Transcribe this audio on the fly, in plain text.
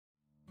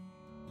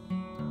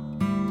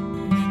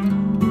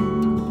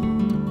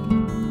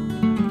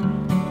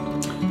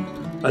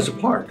As a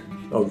part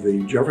of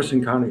the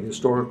Jefferson County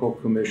Historical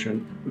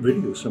Commission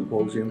Video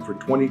Symposium for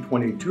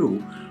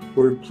 2022,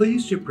 we're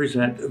pleased to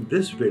present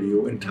this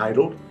video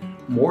entitled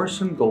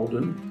Morrison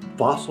Golden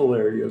Fossil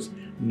Areas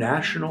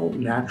National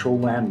Natural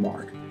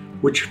Landmark,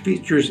 which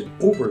features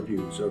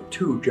overviews of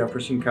two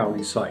Jefferson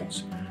County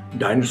sites,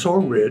 Dinosaur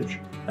Ridge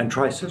and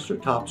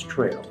Triceratops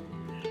Trail.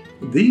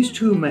 These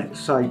two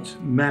sites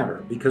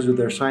matter because of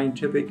their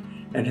scientific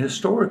and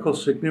historical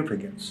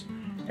significance,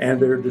 and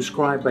they're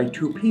described by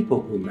two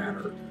people who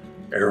matter,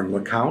 Erin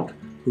LaCount,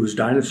 who's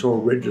Dinosaur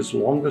Ridge's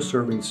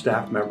longest-serving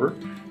staff member,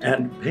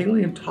 and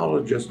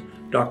paleontologist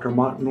Dr.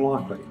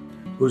 Lockley,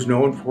 who's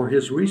known for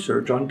his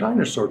research on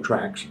dinosaur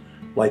tracks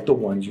like the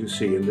ones you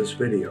see in this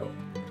video.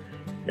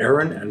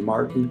 Erin and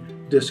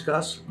Martin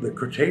discuss the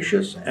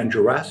Cretaceous and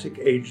Jurassic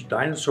Age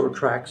dinosaur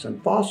tracks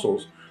and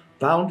fossils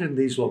found in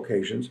these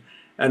locations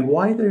and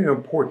why they're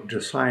important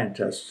to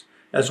scientists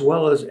as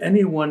well as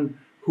anyone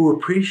who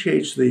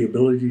appreciates the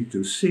ability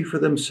to see for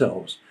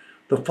themselves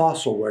the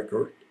fossil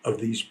record of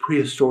these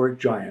prehistoric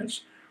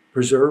giants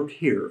preserved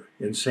here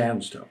in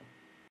sandstone.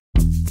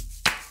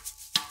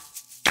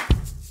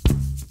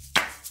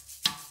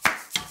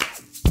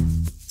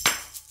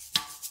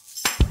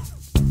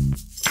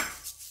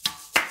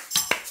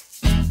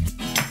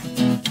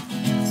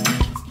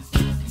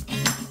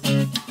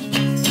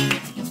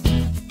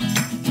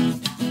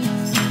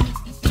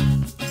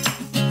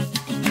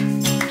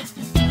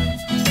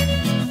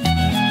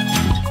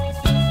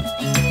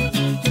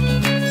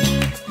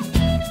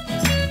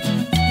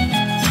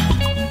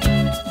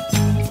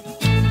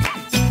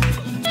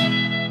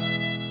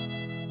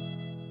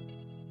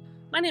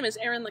 My name is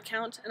Erin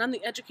LaCount, and I'm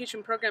the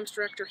Education Programs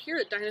Director here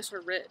at Dinosaur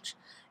Ridge.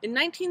 In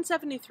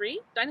 1973,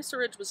 Dinosaur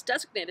Ridge was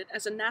designated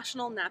as a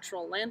National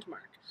Natural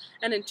Landmark,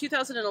 and in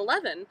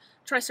 2011,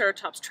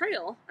 Triceratops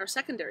Trail, our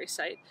secondary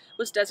site,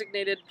 was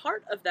designated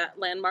part of that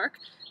landmark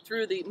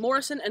through the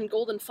Morrison and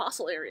Golden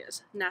Fossil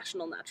Areas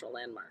National Natural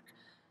Landmark.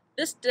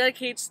 This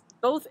dedicates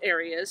both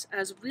areas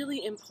as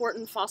really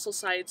important fossil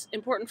sites,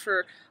 important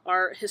for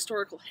our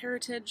historical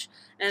heritage,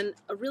 and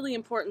a really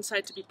important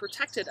site to be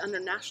protected under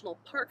national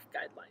park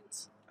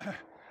guidelines.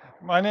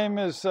 My name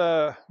is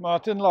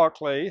Martin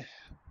Lockley.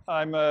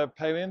 I'm a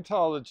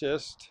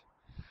paleontologist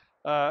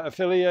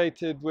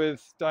affiliated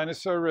with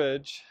Dinosaur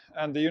Ridge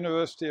and the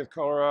University of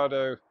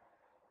Colorado,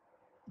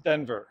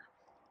 Denver.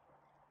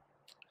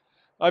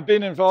 I've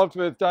been involved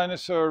with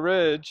Dinosaur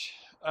Ridge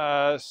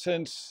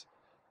since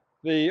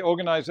the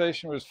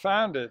organization was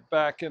founded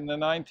back in the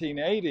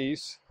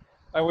 1980s,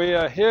 and we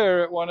are here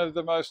at one of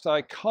the most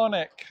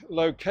iconic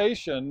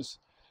locations,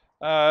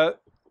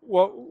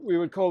 what we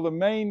would call the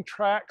main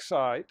track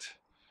site,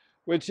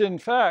 which in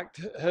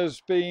fact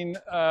has been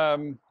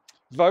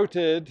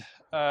voted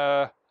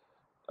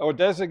or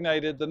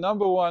designated the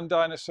 #1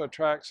 dinosaur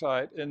track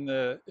site in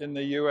the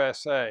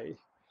USA.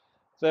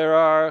 There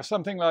are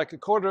something like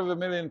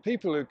 250,000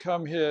 people who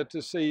come here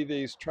to see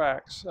these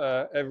tracks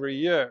every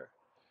year.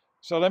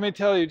 So let me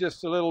tell you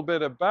just a little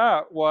bit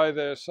about why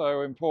they're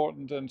so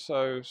important and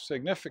so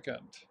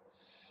significant.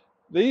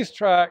 These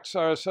tracks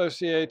are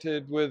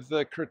associated with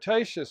the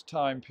Cretaceous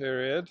time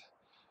period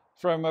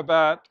from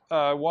about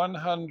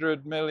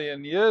 100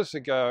 million years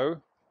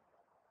ago,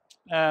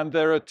 and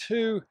there are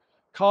two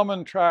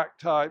common track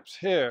types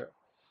here.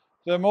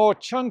 The more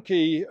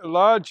chunky,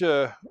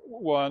 larger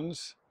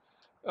ones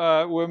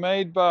were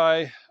made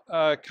by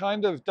a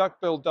kind of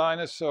duck-billed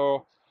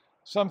dinosaur,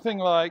 something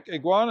like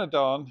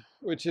Iguanodon,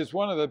 which is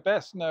one of the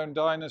best known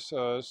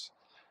dinosaurs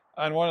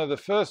and one of the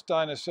first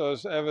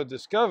dinosaurs ever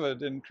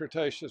discovered in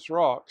Cretaceous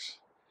rocks.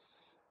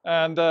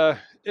 And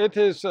it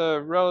is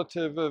a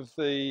relative of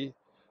the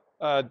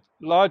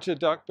larger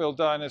duck-billed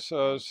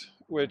dinosaurs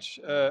which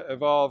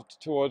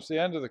evolved towards the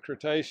end of the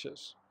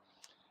Cretaceous.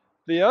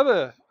 The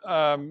other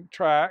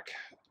track,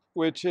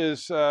 which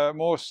is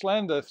more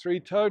slender,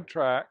 three-toed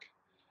track,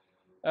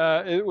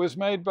 it was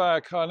made by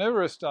a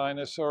carnivorous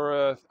dinosaur,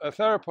 a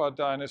theropod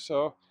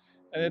dinosaur,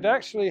 and it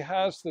actually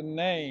has the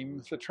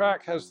name, the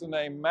track has the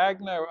name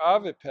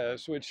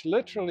Magno-avipes, which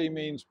literally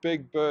means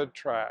big bird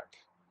track.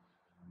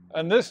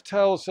 And this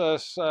tells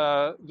us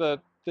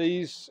that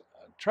these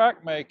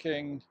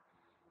track-making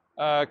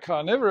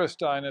carnivorous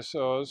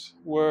dinosaurs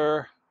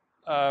were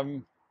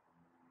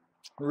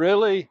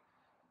really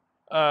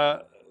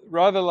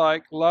rather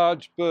like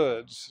large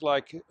birds,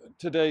 like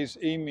today's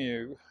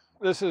emu.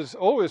 This has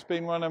always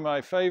been one of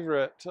my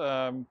favorite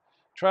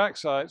track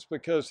sites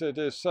because it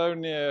is so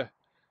near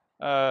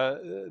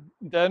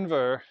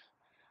Denver,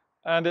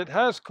 and it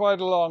has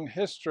quite a long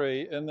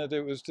history in that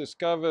it was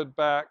discovered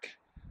back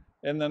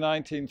in the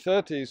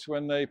 1930s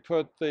when they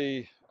put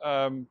the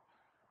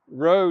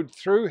road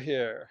through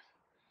here.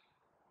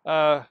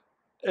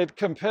 It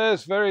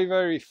compares very,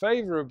 very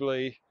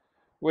favorably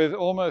with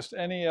almost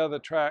any other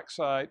track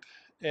site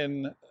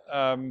in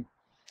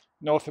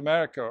North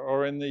America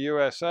or in the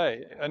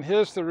USA. And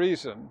here's the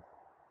reason.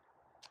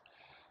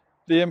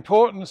 The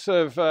importance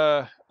of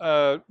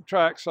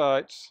track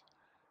sites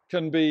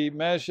can be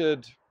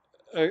measured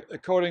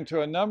according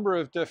to a number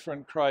of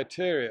different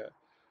criteria.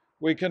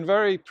 we can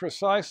very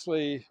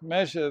precisely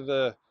measure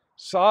the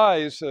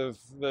size of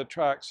the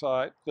track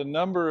site, the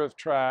number of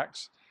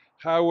tracks,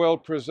 how well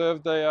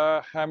preserved they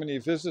are, how many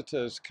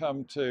visitors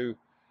come to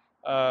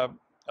a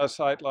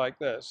site like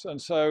this.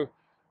 And so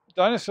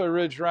Dinosaur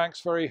Ridge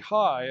ranks very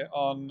high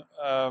on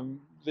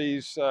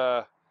these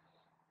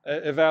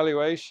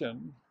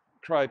evaluation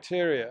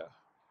criteria,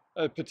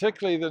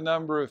 particularly the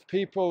number of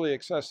people, the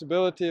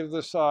accessibility of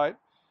the site,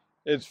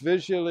 it's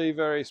visually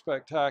very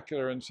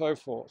spectacular, and so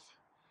forth.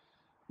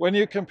 When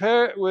you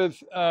compare it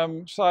with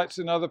sites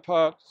in other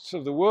parts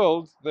of the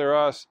world, there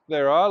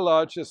are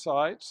larger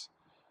sites,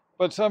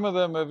 but some of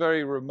them are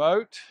very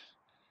remote,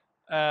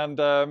 and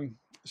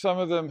some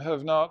of them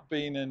have not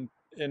been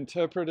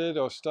interpreted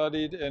or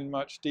studied in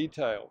much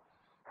detail.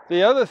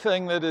 The other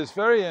thing that is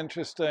very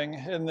interesting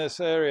in this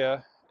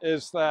area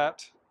is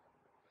that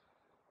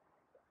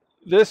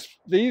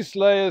these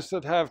layers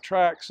that have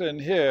tracks in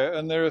here,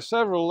 and there are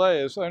several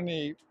layers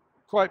only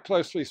quite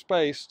closely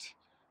spaced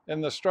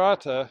in the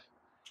strata,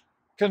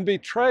 can be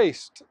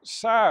traced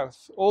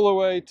south all the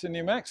way to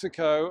New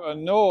Mexico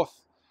and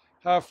north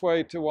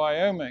halfway to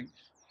Wyoming.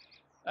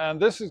 And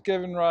this has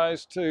given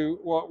rise to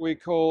what we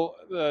call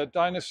the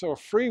Dinosaur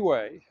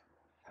Freeway.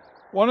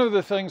 One of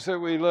the things that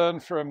we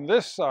learned from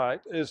this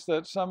site is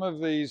that some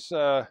of these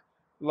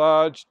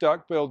large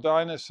duck-billed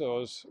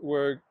dinosaurs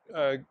were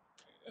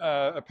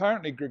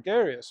apparently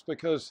gregarious,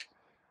 because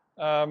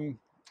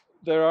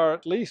there are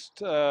at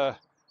least a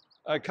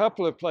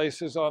couple of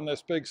places on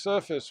this big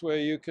surface where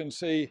you can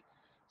see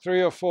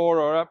 3 or 4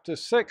 or up to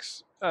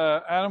 6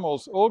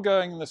 animals all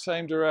going in the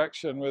same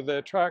direction with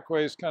their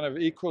trackways kind of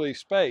equally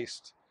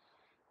spaced.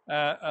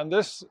 And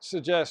this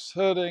suggests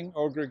herding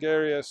or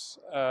gregarious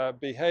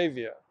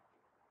behavior.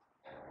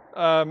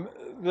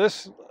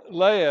 This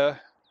layer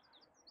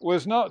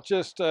was not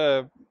just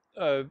a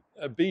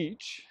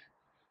beach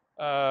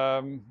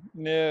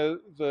near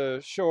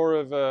the shore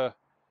of a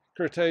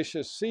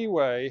Cretaceous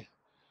seaway,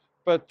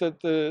 but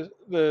that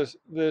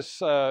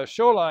this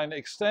shoreline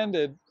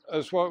extended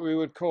as what we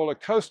would call a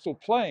coastal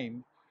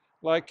plain,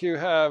 like you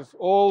have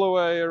all the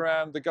way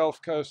around the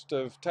Gulf Coast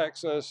of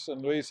Texas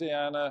and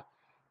Louisiana,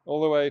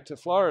 all the way to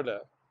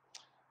Florida.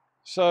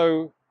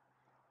 So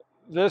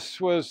this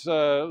was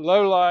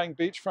low-lying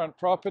beachfront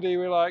property,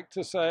 we like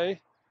to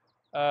say,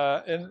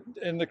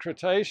 in the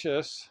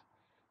Cretaceous,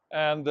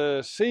 and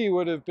the sea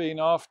would have been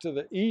off to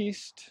the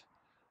east,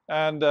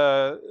 and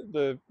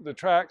the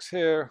tracks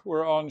here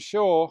were on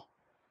shore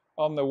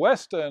on the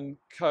western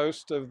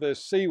coast of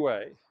this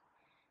seaway.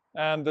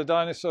 And the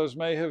dinosaurs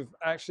may have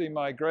actually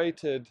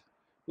migrated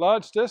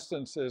large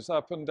distances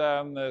up and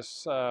down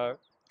this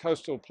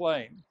coastal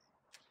plain.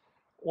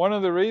 One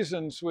of the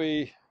reasons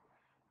we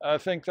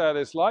think that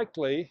is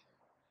likely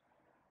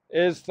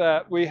is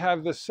that we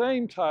have the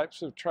same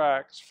types of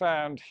tracks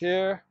found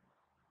here,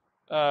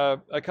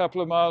 a couple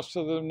of miles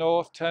to the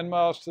north, 10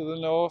 miles to the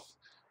north,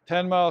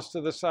 10 miles to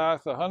the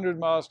south, 100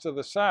 miles to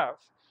the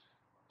south.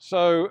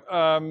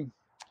 So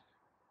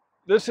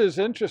this is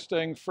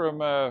interesting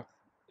from an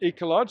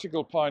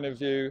ecological point of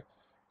view,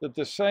 that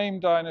the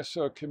same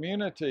dinosaur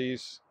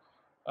communities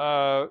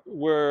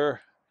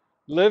were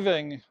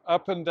living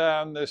up and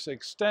down this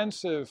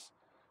extensive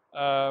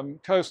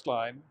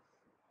coastline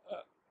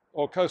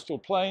or coastal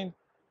plain,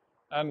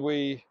 and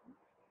we,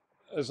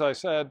 as I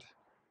said,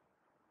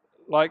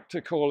 like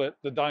to call it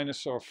the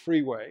Dinosaur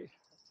Freeway.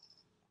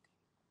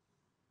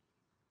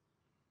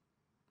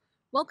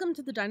 Welcome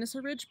to the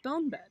Dinosaur Ridge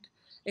Bone Bed,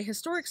 a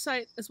historic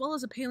site as well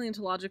as a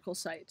paleontological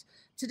site.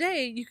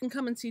 Today, you can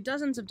come and see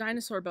dozens of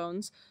dinosaur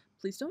bones.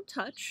 Please don't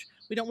touch.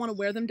 We don't want to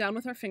wear them down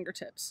with our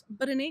fingertips.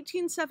 But in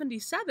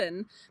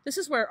 1877, this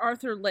is where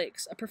Arthur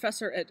Lakes, a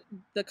professor at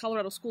the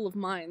Colorado School of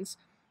Mines,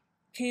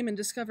 came and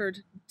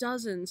discovered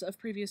dozens of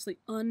previously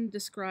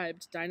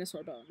undescribed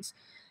dinosaur bones.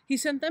 He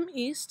sent them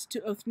east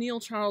to Othniel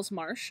Charles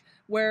Marsh,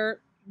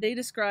 where they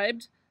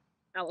described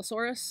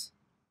Allosaurus,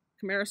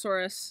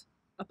 Camarasaurus,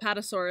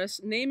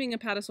 Apatosaurus, naming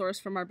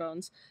Apatosaurus from our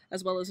bones,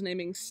 as well as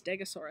naming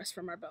Stegosaurus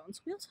from our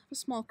bones. We also have a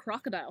small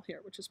crocodile here,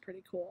 which is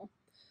pretty cool.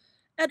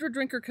 Edward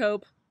Drinker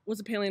Cope was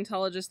a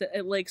paleontologist that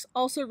at Lakes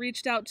also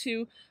reached out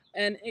to,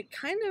 and it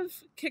kind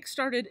of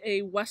kickstarted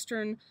a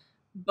Western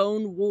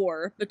bone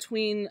war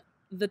between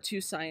the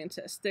two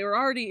scientists. They were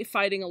already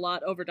fighting a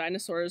lot over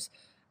dinosaurs,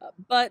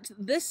 but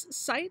this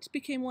site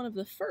became one of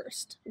the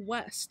first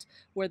west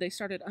where they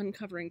started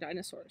uncovering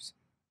dinosaurs.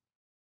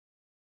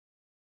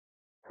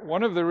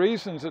 One of the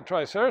reasons the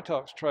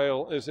Triceratops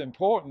Trail is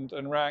important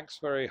and ranks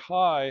very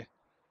high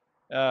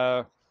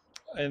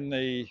in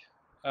the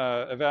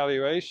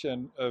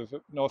evaluation of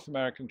North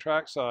American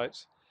track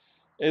sites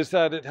is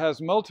that it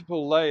has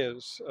multiple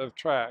layers of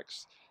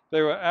tracks.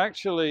 They were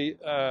actually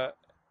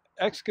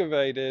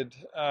excavated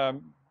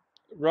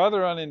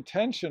rather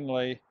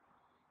unintentionally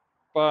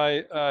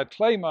by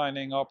clay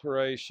mining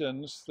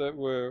operations that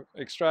were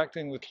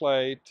extracting the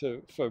clay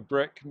for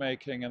brick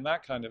making and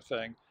that kind of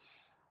thing.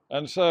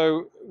 And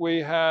so we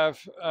have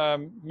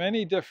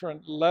many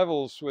different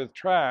levels with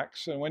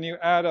tracks, and when you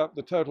add up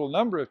the total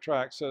number of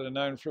tracks that are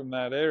known from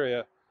that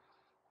area,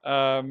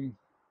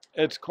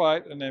 it's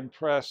quite an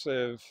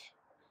impressive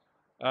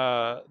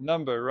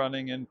number,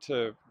 running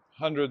into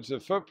hundreds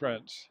of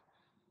footprints.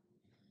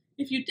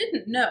 If you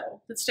didn't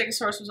know that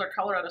Stegosaurus was our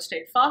Colorado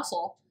state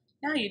fossil,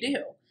 now you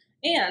do.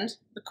 And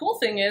the cool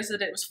thing is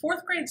that it was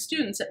 4th grade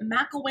students at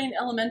McElwain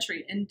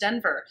Elementary in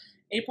Denver,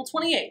 April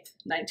 28th,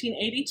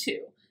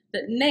 1982,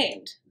 that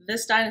named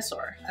this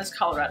dinosaur as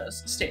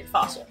Colorado's state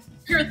fossil.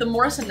 Here at the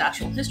Morrison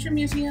Natural History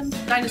Museum,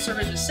 Dinosaur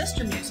Ridge's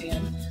sister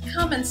museum,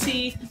 come and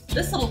see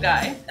this little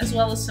guy, as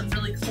well as some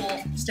really cool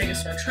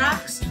stegosaur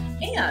tracks,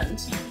 and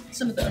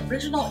some of the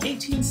original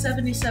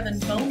 1877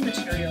 bone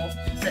material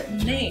that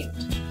named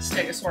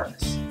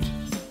Stegosaurus.